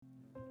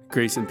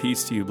Grace and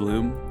peace to you,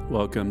 Bloom.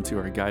 Welcome to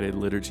our guided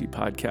liturgy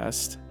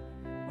podcast.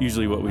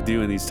 Usually what we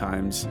do in these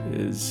times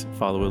is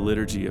follow a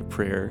liturgy of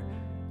prayer,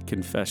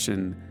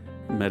 confession,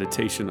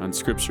 meditation on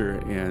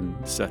scripture, and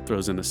Seth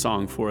throws in a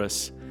song for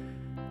us.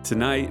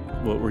 Tonight,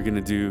 what we're going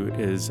to do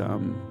is a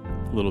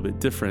little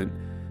bit different.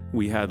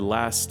 We had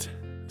last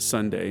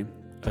Sunday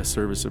a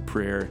service of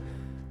prayer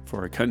for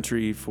our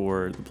country,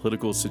 for the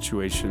political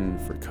situation,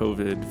 for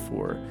COVID,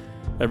 for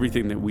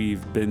everything that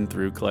we've been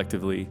through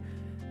collectively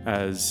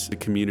as a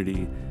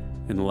community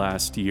in the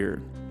last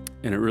year.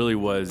 And it really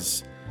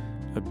was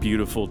a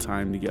beautiful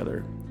time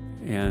together.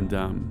 And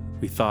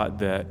we thought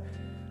that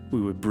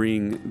we would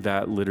bring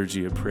that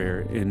liturgy of prayer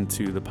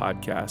into the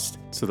podcast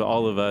so that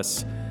all of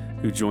us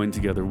who join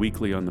together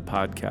weekly on the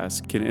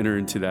podcast can enter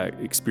into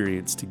that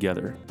experience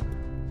together.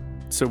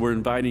 So we're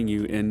inviting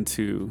you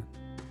into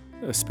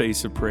a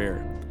space of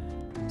prayer.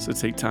 So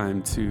take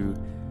time to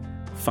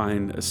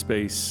find a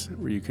space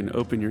where you can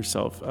open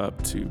yourself up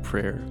to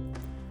prayer,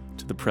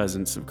 to the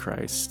presence of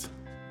Christ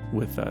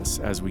with us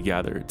as we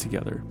gather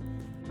together.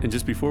 And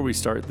just before we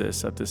start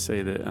this, I have to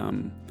say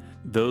that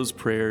those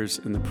prayers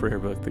in the prayer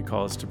book that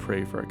call us to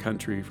pray for our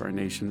country, for our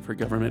nation, for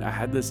government, I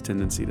had this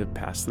tendency to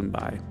pass them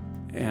by.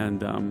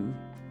 And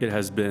it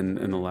has been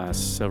in the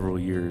last several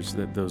years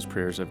that those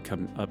prayers have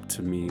come up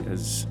to me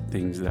as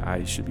things that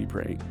I should be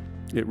praying.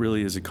 It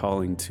really is a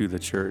calling to the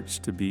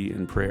church to be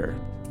in prayer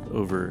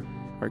over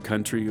our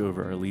country,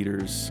 over our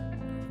leaders,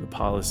 the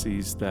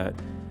policies that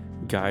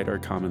guide our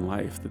common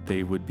life, that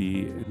they would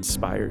be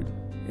inspired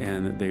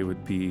and that they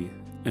would be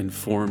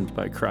informed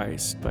by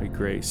Christ, by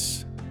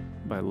grace,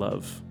 by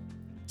love.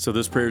 So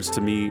those prayers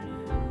to me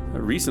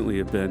recently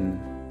have been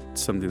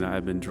something that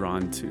I've been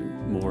drawn to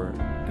more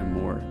and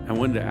more. I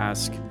wanted to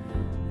ask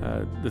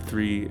the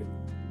three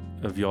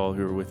of y'all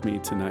who are with me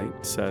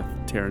tonight, Seth,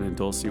 Taryn, and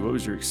Dulcie, what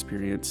was your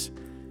experience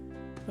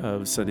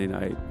of Sunday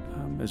night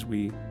as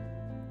we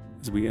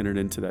entered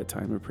into that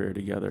time of prayer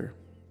together?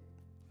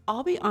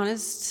 I'll be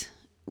honest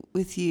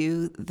with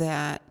you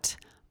that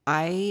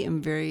I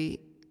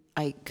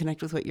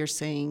connect with what you're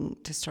saying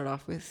to start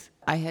off with.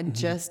 I had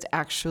just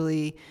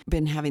actually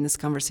been having this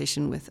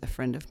conversation with a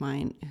friend of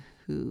mine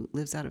who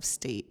lives out of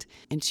state,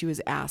 and she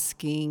was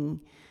asking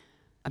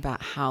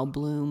about how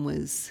Bloom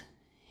was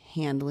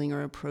handling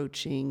or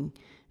approaching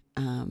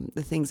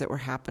the things that were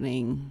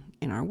happening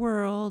in our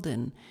world,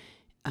 and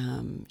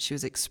she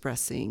was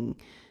expressing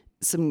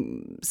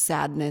some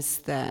sadness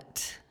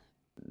that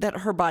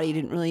her body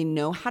didn't really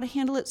know how to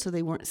handle it, so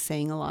they weren't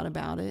saying a lot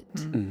about it.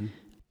 Mm-hmm.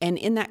 And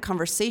in that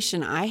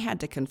conversation, I had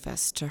to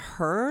confess to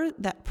her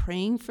that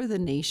praying for the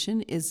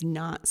nation is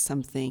not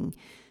something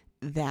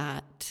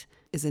that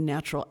is a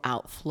natural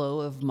outflow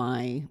of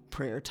my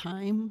prayer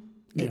time.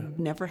 Yeah. It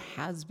never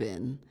has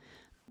been.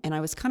 And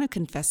I was kind of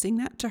confessing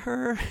that to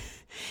her.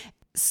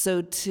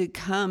 So to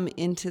come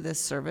into the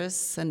service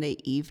Sunday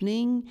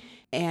evening,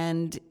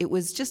 and it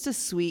was just a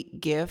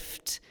sweet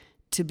gift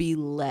to be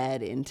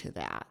led into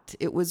that.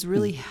 It was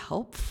really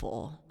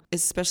helpful,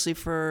 especially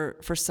for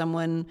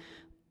someone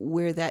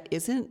where that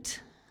isn't,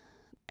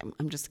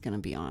 I'm just going to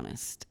be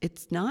honest,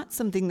 it's not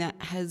something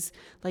that has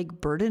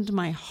burdened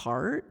my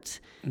heart,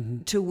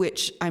 to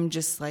which I'm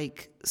just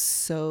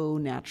so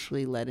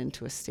naturally led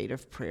into a state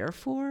of prayer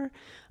for.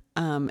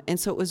 And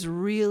so it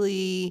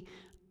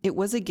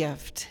was a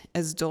gift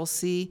as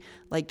Dulcie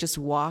just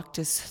walked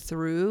us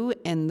through,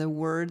 and the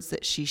words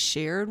that she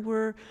shared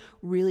were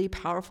really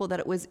powerful. That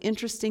it was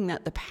interesting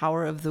that the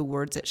power of the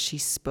words that she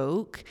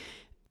spoke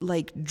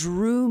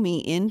drew me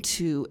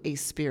into a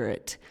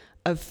spirit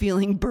of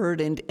feeling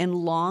burdened and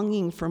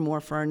longing for more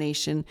for our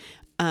nation.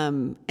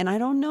 And I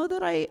don't know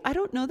that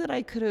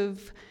I could have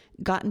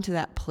gotten to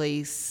that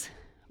place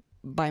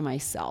by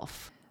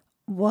myself.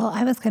 Well,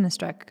 I was kind of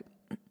struck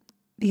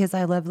because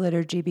I love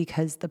liturgy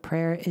because the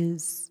prayer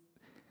is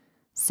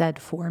said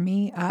for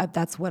me.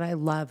 That's what I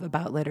love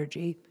about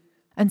liturgy.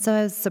 And so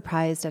I was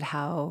surprised at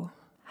how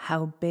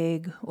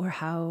big or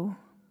how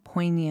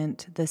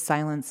poignant the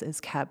silence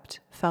is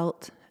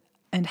felt,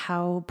 and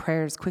how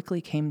prayers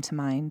quickly came to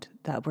mind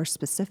that were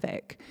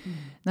specific.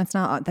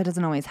 That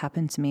doesn't always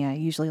happen to me. I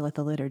usually let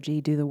the liturgy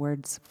do the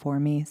words for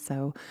me.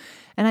 So,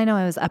 and I know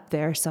I was up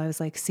there, so I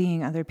was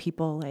seeing other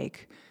people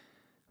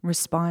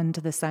respond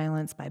to the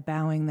silence by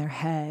bowing their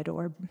head,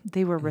 or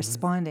they were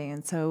responding.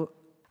 And so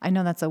I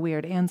know that's a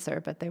weird answer,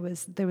 but there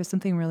was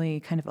something really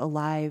kind of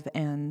alive,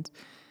 and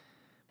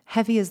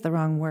heavy is the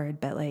wrong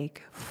word, but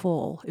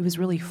full. It was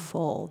really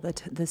full.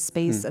 The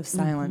space of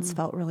silence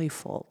felt really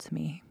full to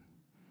me.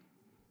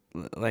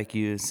 Like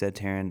you said,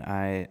 Taryn,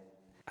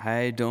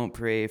 I don't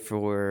pray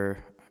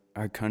for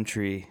our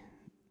country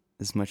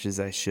as much as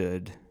I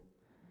should.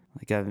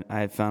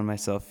 I've found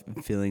myself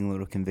feeling a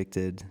little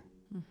convicted.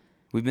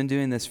 We've been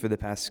doing this for the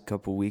past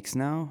couple weeks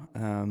now,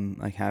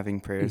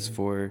 having prayers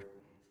for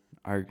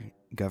our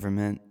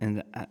government,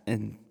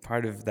 and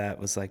part of that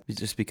was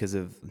just because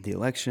of the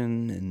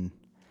election and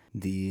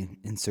the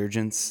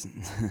insurgents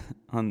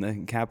on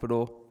the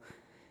Capitol,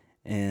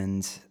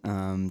 and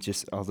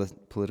just all the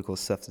political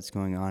stuff that's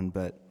going on.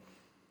 But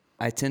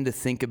I tend to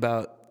think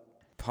about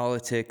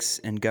politics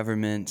and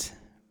government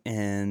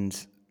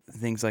and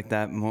things like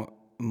that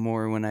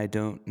more when I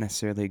don't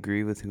necessarily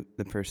agree with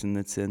the person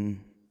that's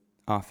in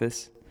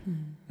office.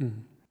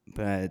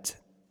 But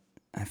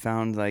I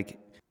found, like,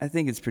 I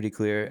think it's pretty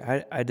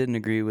clear. I didn't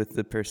agree with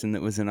the person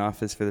that was in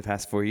office for the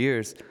past 4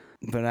 years,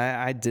 but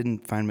I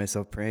didn't find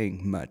myself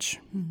praying much.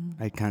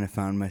 I kind of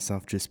found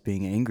myself just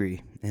being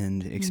angry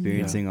and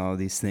experiencing all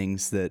these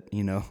things that,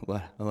 you know,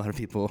 a lot of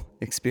people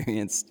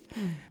experienced.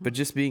 But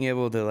just being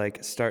able to,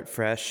 like, start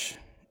fresh,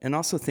 and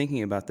also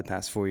thinking about the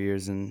past 4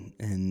 years,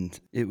 and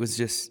it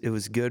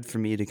was good for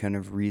me to kind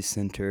of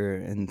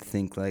recenter and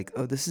think, like,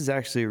 oh, this is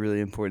actually a really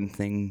important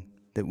thing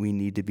that we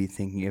need to be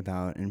thinking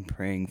about and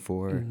praying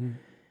for.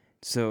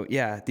 So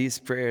yeah, these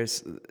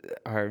prayers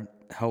are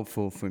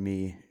helpful for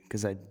me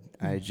because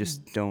I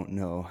just don't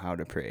know how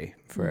to pray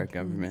for our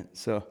government.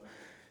 So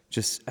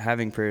just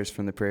having prayers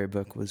from the prayer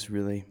book was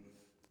really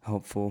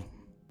helpful.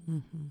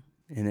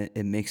 And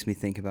it makes me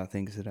think about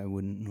things that I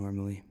wouldn't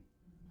normally.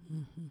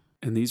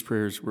 And these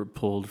prayers were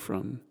pulled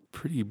from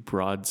pretty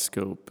broad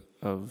scope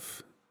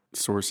of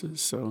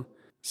sources. So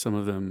some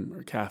of them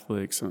are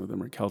Catholic, some of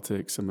them are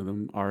Celtic, some of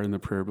them are in the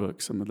prayer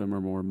book, some of them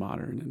are more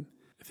modern. And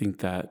I think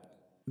that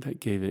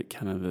gave it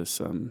kind of this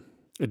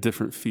a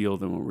different feel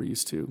than what we're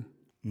used to.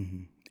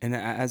 And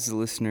as the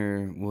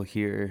listener will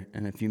hear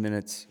in a few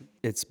minutes,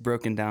 it's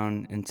broken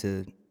down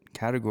into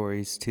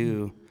categories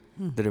too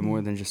that are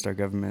more than just our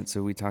government.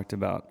 So we talked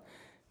about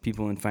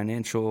people in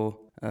financial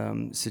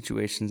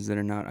situations that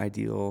are not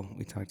ideal.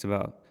 We talked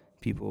about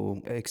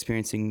people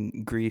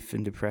experiencing grief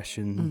and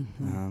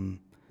depression.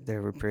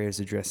 There were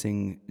prayers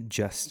addressing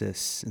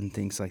justice and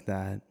things like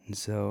that. And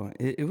so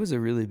it was a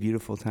really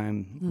beautiful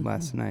time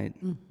last night.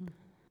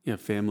 Yeah,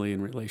 family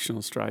and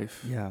relational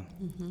strife. Yeah.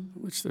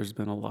 Which there's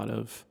been a lot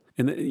of.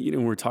 And, you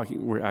know,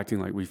 we're acting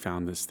like we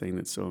found this thing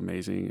that's so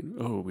amazing. And,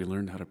 oh, we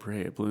learned how to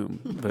pray at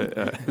Bloom.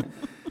 But,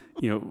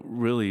 you know,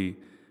 really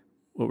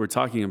what we're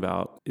talking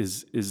about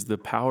is the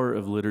power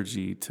of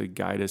liturgy to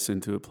guide us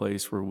into a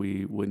place where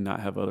we would not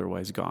have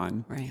otherwise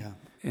gone. Right. Yeah.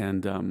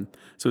 And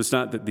so it's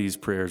not that these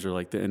prayers are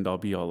like the end all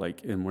be all,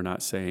 like, and we're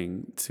not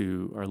saying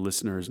to our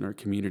listeners and our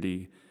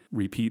community,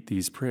 repeat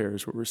these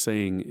prayers. What we're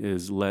saying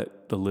is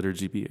let the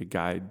liturgy be a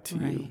guide to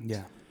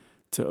you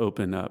to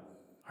open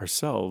up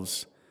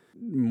ourselves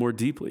more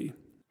deeply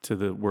to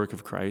the work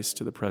of Christ,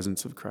 to the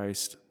presence of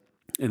Christ.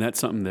 And that's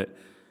something that,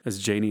 as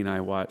Janie and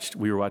I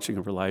we were watching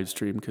over live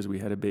stream because we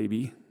had a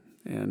baby.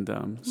 And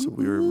so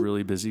we were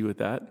really busy with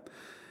that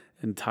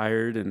and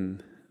tired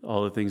and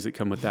all the things that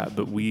come with that.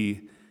 But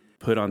we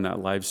put on that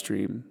live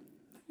stream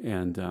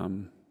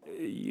and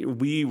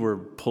we were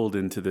pulled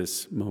into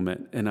this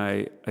moment. And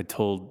I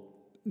told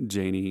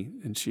Janie,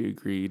 and she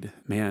agreed,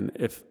 man,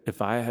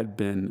 if I had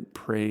been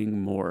praying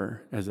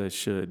more as I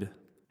should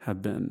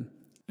have been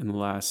in the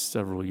last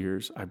several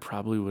years, I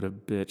probably would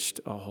have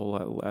bitched a whole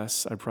lot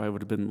less. I probably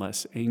would have been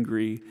less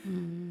angry,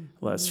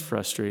 less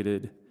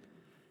frustrated.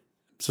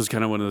 So it's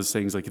kind of one of those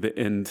things, like at the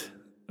end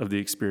of the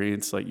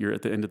experience, like you're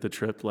at the end of the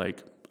trip,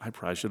 like I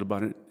probably should have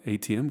bought an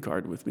ATM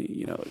card with me.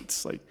 You know,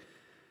 it's like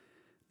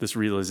this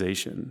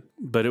realization.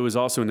 But it was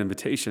also an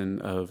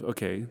invitation of,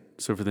 okay,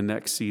 so for the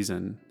next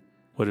season,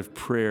 what if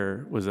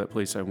prayer was that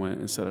place I went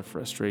instead of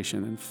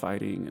frustration and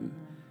fighting and,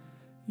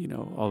 you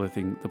know, all the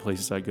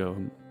places I go.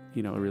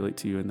 You know, I relate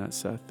to you in that,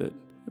 Seth, that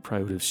it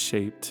probably would have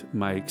shaped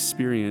my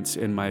experience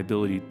and my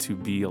ability to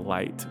be a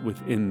light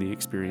within the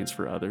experience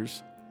for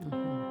others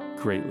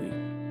greatly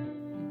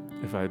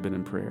if I had been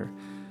in prayer.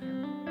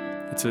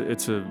 It's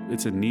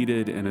a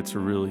needed and it's a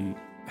really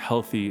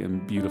healthy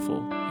and beautiful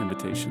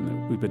invitation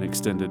that we've been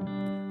extended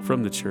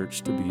from the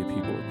church to be a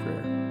people of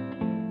prayer.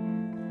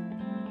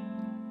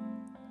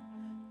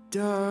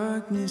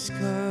 Darkness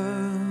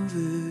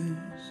covers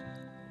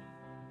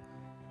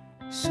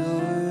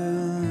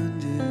soil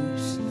under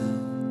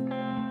snow.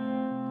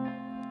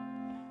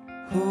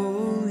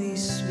 Holy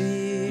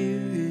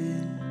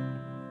Spirit,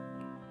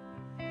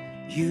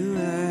 you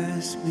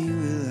ask me,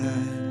 will I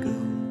go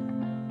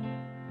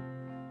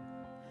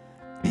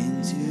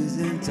into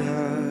the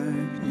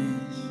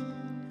darkness,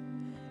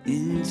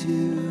 into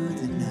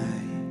the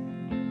night,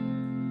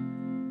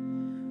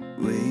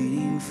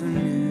 waiting for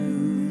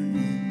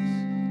newness,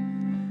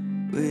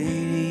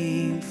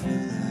 waiting for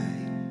light.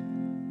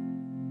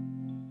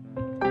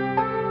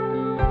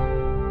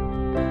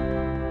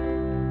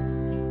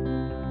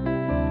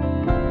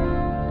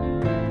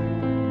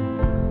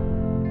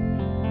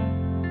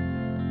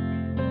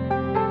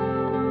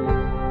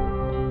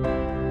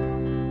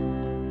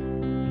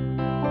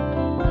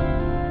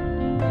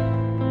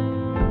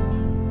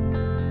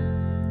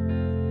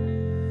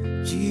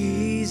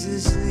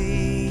 Jesus,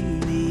 lead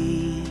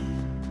me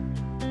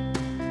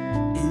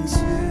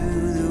into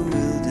the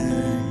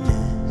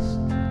wilderness.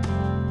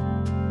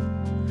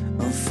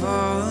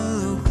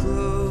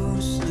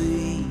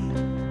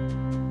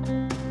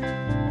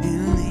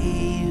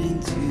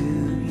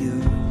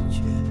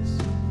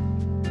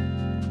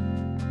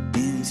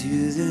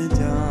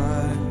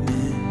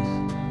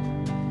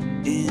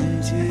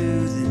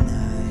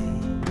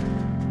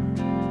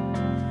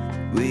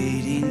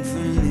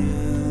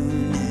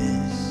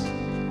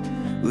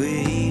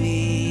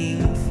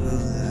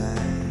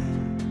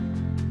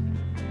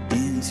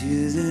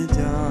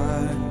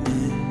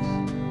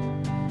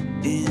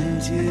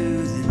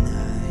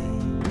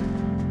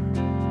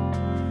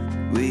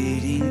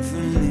 waiting for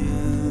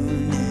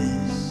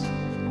newness,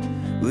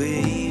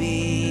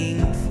 waiting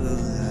for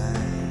light.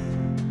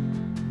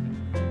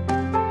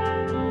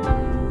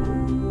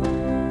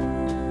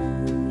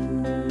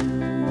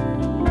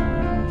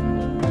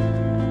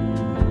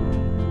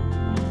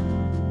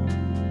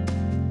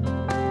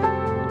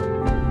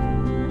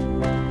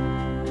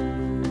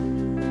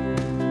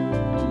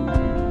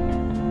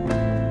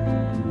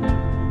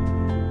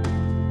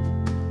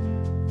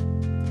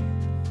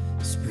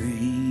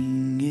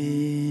 Spring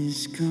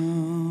is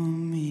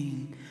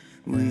coming,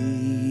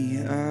 we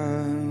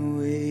are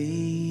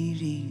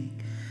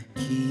waiting,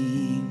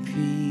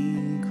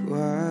 keeping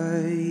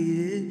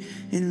quiet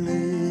and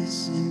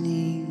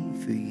listening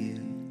for you.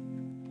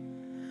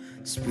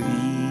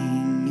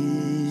 Spring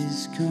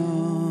is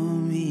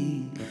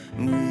coming,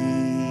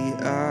 we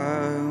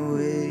are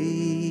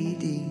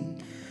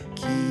waiting,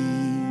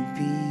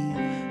 keeping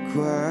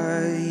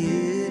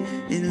quiet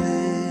and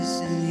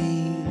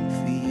listening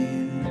for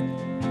you.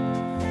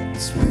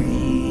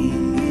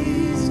 Spring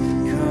is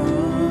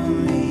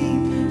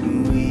coming,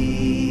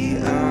 we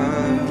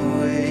are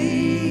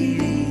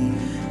waiting,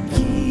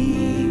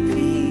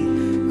 keeping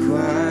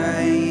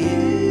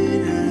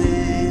quiet and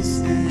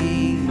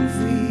listening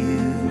for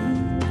you.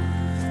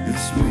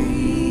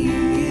 Spring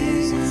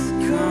is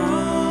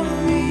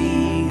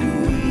coming,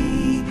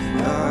 we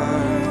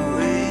are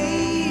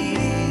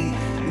waiting,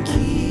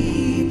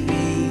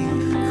 keeping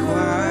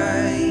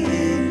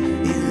quiet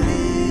and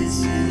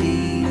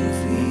listening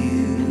for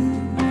you.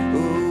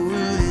 Oh,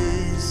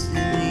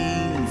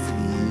 listening for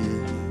you.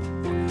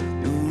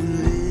 Oh,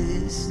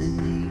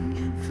 listening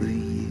for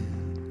you.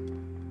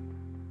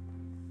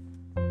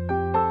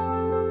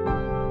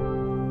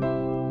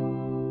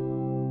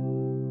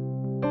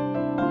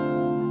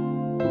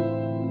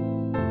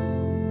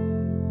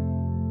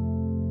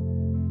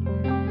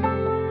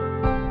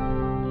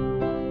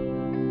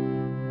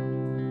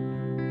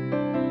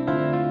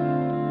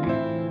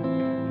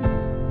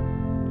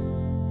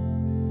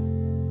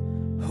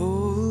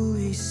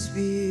 Holy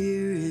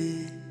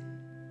Spirit,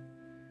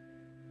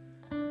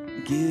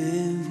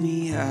 give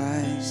me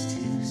eyes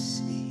to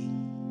see.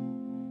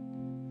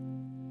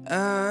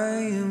 I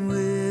am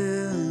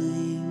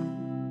willing,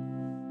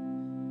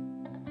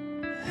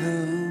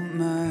 help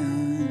my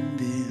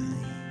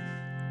unbelief.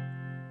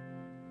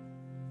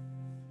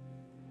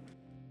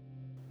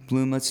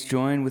 Bloom, let's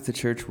join with the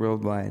church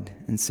worldwide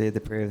and say the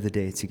prayer of the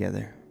day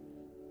together.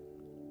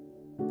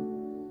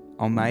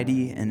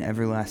 Almighty and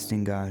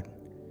everlasting God,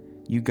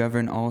 you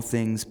govern all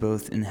things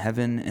both in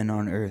heaven and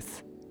on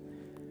earth.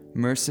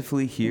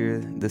 Mercifully hear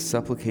the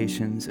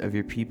supplications of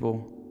your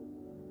people,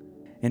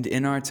 and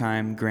in our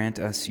time grant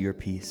us your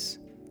peace.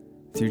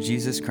 Through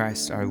Jesus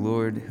Christ our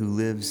Lord, who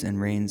lives and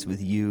reigns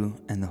with you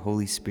and the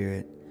Holy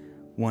Spirit,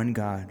 one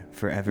God,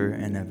 forever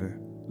and ever.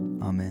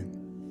 Amen.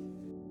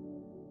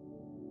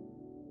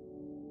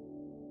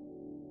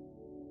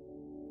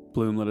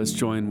 Bloom, let us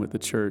join with the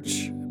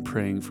church in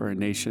praying for our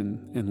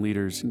nation and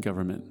leaders in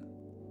government.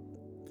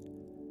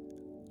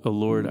 O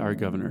Lord, our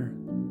governor,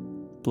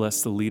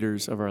 bless the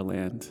leaders of our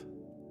land,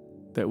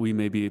 that we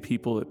may be a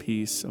people at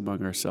peace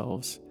among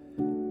ourselves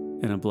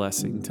and a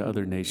blessing to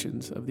other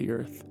nations of the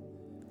earth.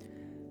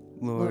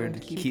 Lord,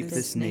 keep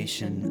this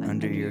nation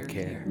under your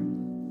care.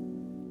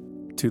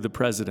 To the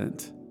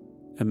President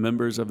and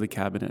members of the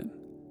Cabinet,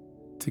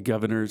 to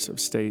governors of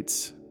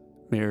states,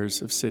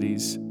 mayors of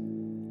cities,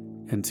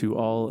 and to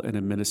all in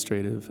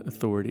administrative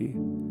authority,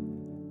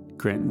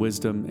 grant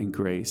wisdom and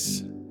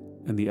grace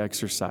in the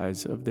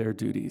exercise of their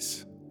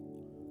duties.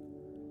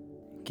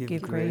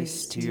 Give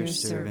grace to your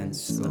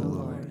servants, O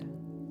Lord.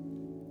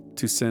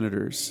 To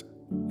senators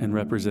and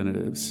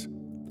representatives,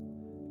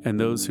 and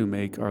those who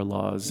make our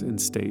laws in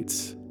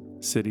states,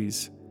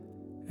 cities,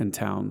 and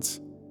towns,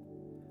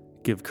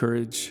 give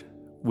courage,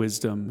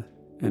 wisdom,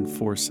 and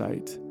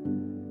foresight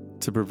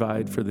to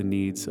provide for the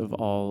needs of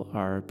all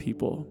our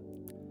people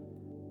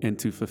and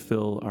to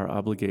fulfill our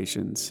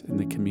obligations in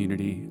the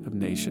community of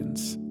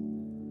nations.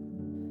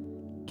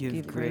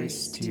 Give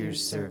grace to your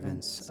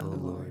servants, O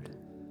Lord.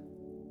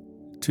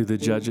 To the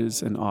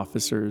judges and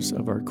officers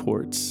of our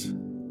courts,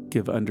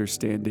 give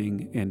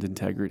understanding and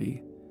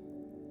integrity,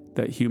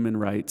 that human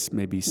rights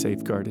may be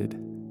safeguarded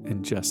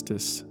and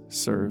justice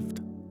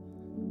served.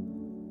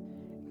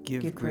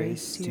 Give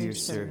grace to your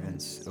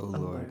servants, O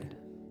Lord.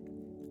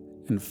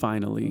 And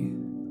finally,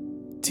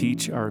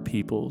 teach our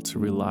people to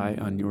rely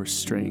on your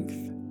strength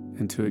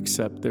and to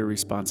accept their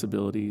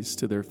responsibilities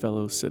to their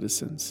fellow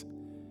citizens,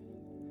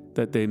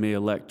 that they may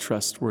elect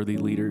trustworthy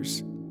leaders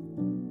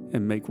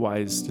and make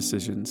wise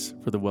decisions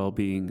for the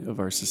well-being of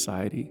our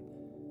society,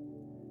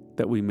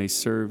 that we may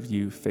serve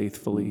you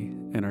faithfully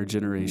in our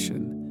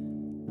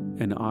generation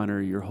and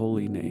honor your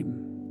holy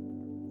name.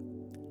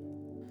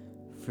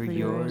 For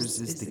yours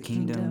is the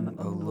kingdom,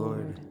 O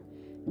Lord,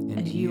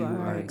 and you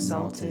are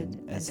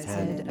exalted as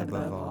head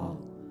above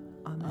all.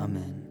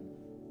 Amen.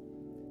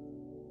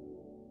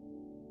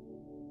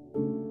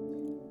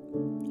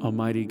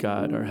 Almighty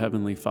God, our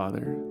Heavenly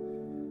Father,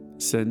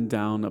 Send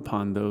down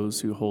upon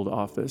those who hold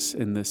office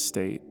in this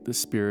state the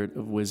spirit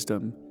of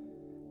wisdom,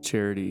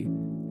 charity,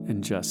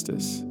 and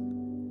justice,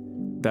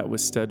 that with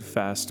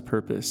steadfast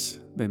purpose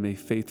they may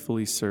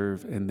faithfully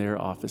serve in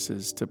their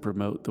offices to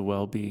promote the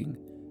well-being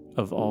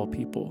of all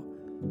people,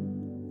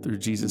 through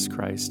Jesus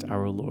Christ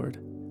our Lord.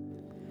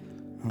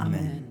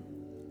 Amen.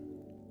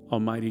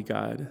 Almighty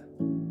God,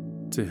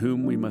 to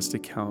whom we must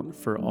account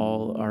for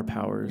all our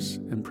powers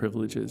and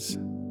privileges,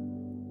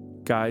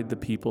 guide the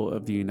people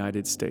of the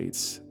United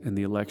States in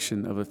the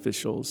election of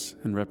officials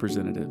and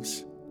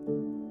representatives,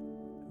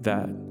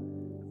 that,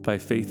 by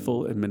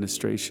faithful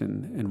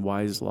administration and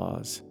wise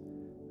laws,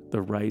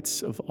 the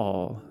rights of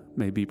all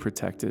may be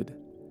protected,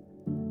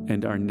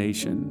 and our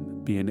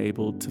nation be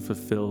enabled to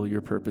fulfill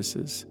your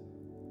purposes,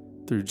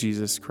 through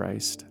Jesus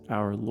Christ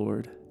our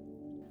Lord.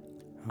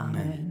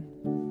 Amen.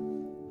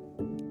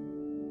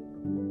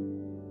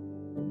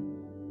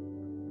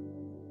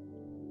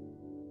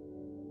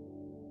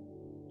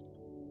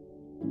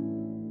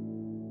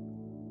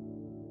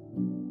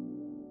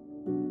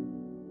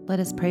 Let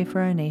us pray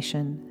for our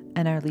nation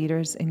and our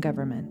leaders in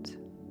government.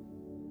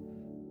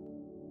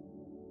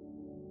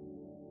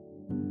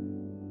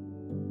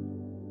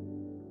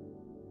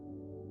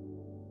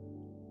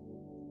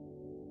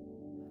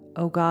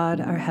 O God,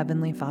 our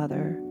heavenly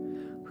Father,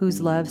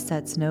 whose love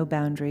sets no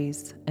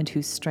boundaries and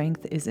whose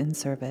strength is in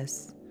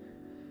service,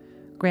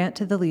 grant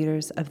to the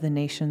leaders of the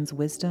nations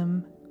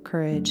wisdom,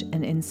 courage,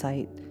 and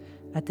insight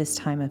at this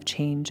time of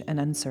change and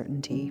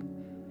uncertainty.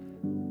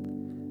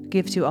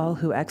 Give to all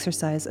who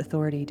exercise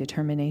authority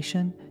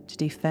determination to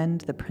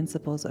defend the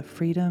principles of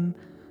freedom,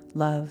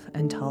 love,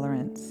 and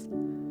tolerance,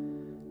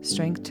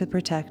 strength to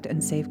protect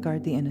and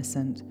safeguard the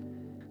innocent,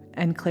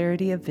 and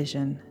clarity of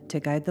vision to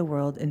guide the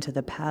world into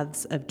the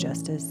paths of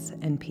justice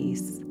and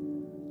peace.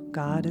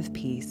 God of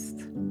peace,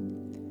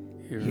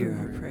 Hear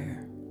our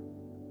prayer.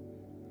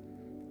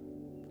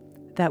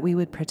 that we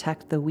would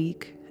protect the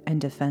weak and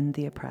defend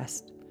the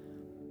oppressed.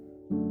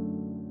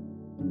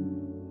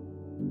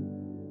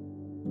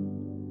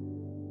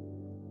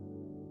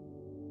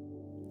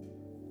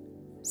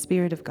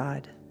 Spirit of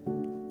God,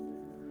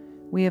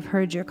 we have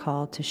heard your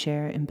call to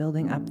share in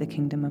building up the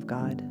kingdom of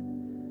God.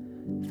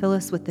 Fill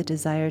us with the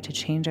desire to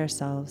change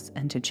ourselves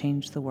and to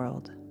change the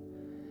world.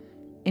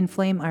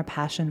 Inflame our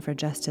passion for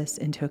justice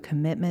into a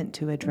commitment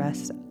to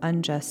address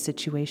unjust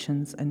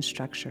situations and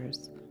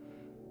structures.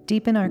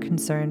 Deepen our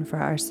concern for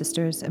our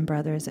sisters and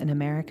brothers in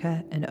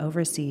America and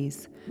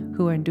overseas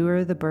who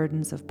endure the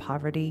burdens of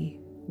poverty,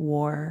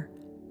 war,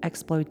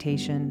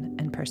 exploitation,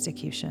 and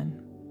persecution.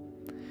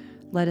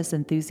 Let us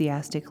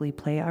enthusiastically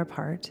play our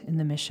part in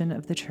the mission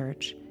of the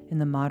Church in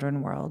the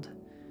modern world.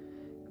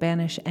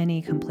 Banish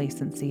any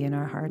complacency in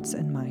our hearts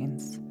and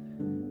minds.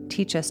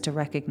 Teach us to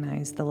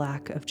recognize the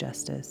lack of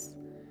justice.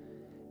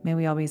 May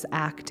we always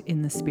act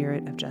in the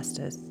spirit of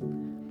justice.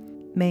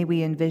 May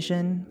we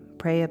envision,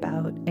 pray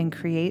about, and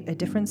create a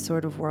different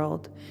sort of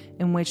world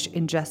in which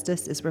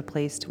injustice is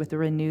replaced with a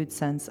renewed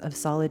sense of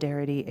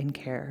solidarity and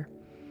care.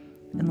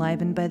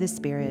 Enlivened by the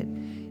Spirit,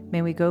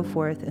 may we go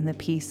forth in the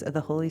peace of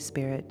the Holy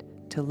Spirit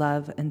to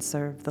love and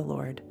serve the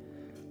Lord.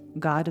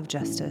 God of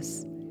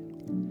justice,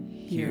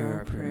 Hear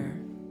our prayer.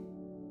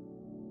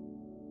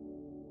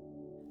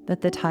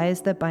 that the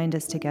ties that bind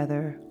us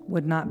together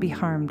would not be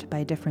harmed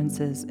by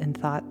differences in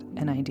thought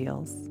and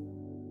ideals.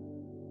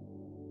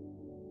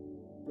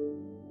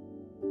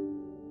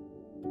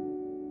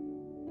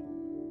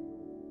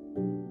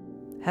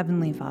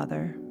 Heavenly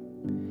Father,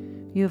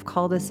 you have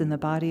called us in the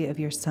body of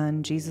your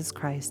Son, Jesus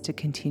Christ, to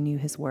continue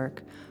his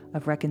work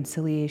of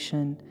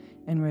reconciliation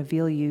and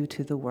reveal you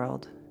to the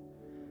world.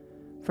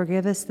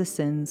 Forgive us the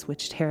sins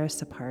which tear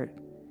us apart.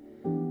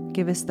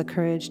 Give us the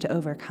courage to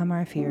overcome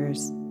our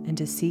fears and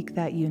to seek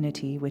that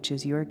unity which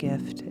is your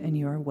gift and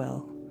your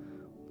will.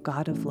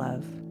 God of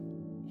love,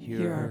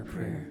 Hear our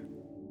prayer.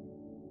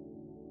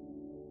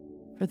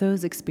 for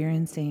those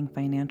experiencing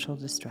financial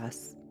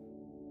distress,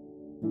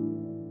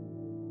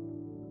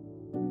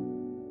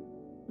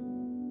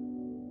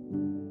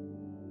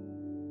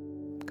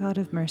 God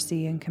of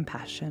mercy and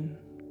compassion,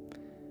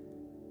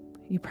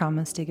 you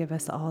promise to give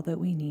us all that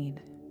we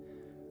need.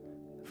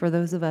 For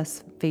those of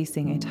us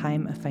facing a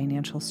time of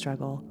financial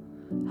struggle,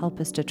 help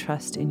us to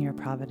trust in your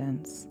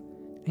providence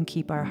and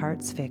keep our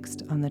hearts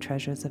fixed on the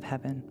treasures of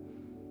heaven.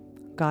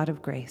 God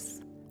of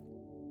grace,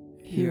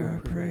 Hear our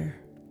prayer.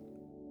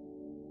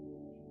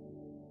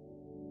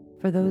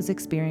 for those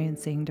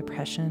experiencing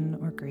depression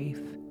or grief,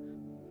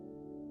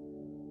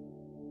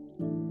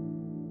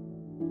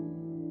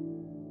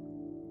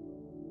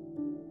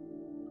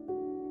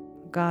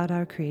 God,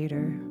 our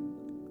Creator,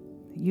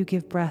 you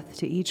give breath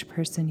to each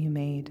person you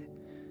made.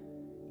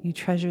 You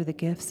treasure the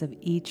gifts of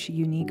each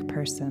unique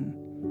person.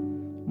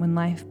 When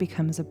life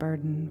becomes a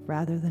burden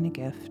rather than a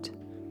gift,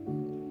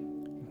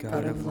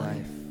 God of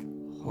life,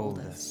 hold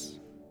us.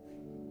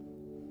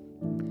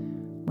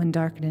 when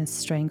darkness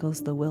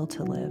strangles the will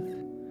to live,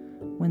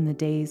 when the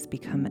days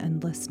become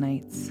endless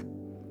nights,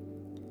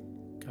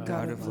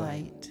 God of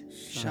light,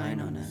 shine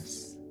on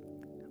us.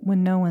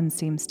 when no one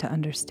seems to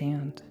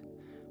understand,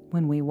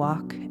 when we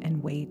walk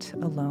and wait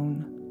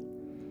alone.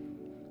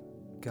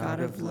 God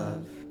of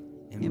love,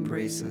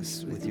 embrace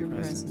us with your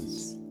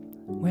presence.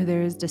 Where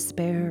there is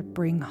despair,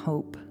 bring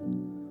hope.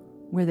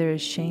 Where there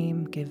is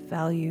shame, give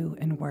value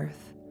and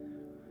worth.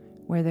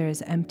 Where there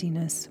is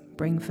emptiness,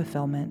 bring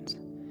fulfillment.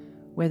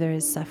 Where there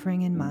is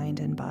suffering in mind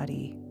and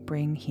body,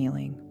 bring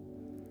healing.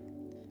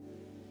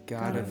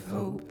 God of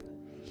hope,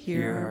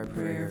 hear our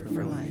prayer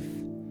for life.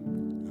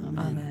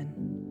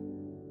 Amen.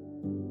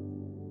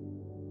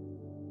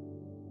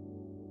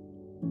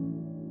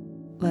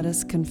 Let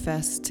us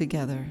confess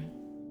together.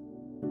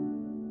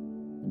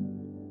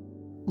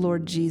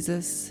 Lord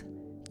Jesus,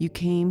 you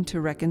came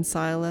to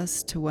reconcile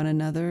us to one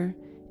another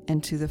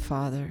and to the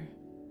Father.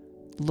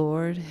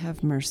 Lord,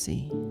 have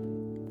mercy.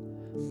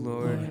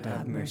 Lord,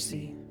 have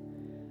mercy.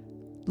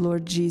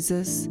 Lord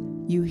Jesus,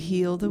 you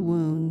heal the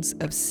wounds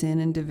of sin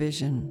and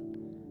division.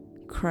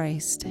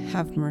 Christ,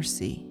 have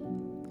mercy.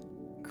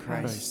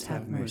 Christ,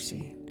 have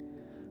mercy.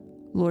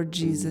 Lord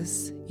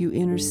Jesus, you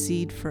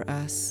intercede for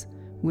us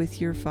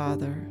with your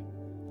Father.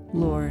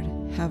 Lord,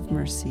 have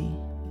mercy.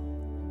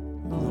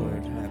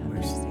 Lord, have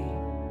mercy.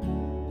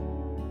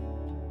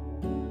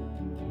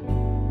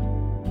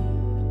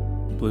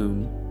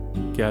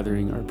 Bloom,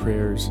 gathering our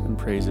prayers and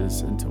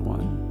praises into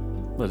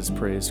one, let us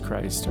pray as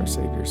Christ our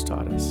Savior has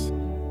taught us,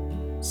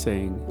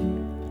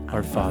 saying,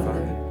 Our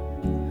Father,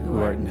 who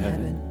art in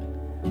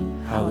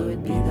heaven,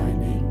 hallowed be thy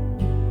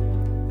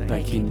name.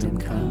 Thy kingdom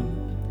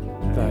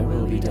come, thy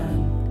will be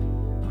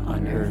done,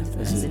 on earth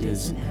as it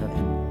is in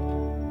heaven.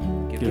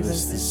 Give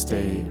us this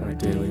day our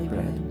daily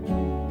bread,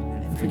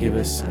 and forgive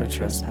us our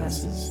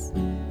trespasses,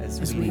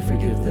 as we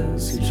forgive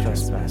those who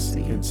trespass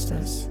against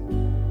us.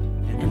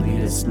 And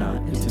lead us not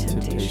into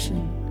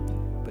temptation,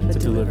 but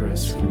deliver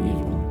us from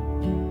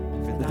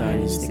evil. For thine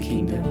is the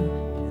kingdom,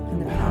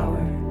 and the power,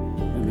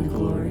 and the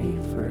glory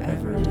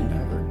forever and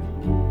ever.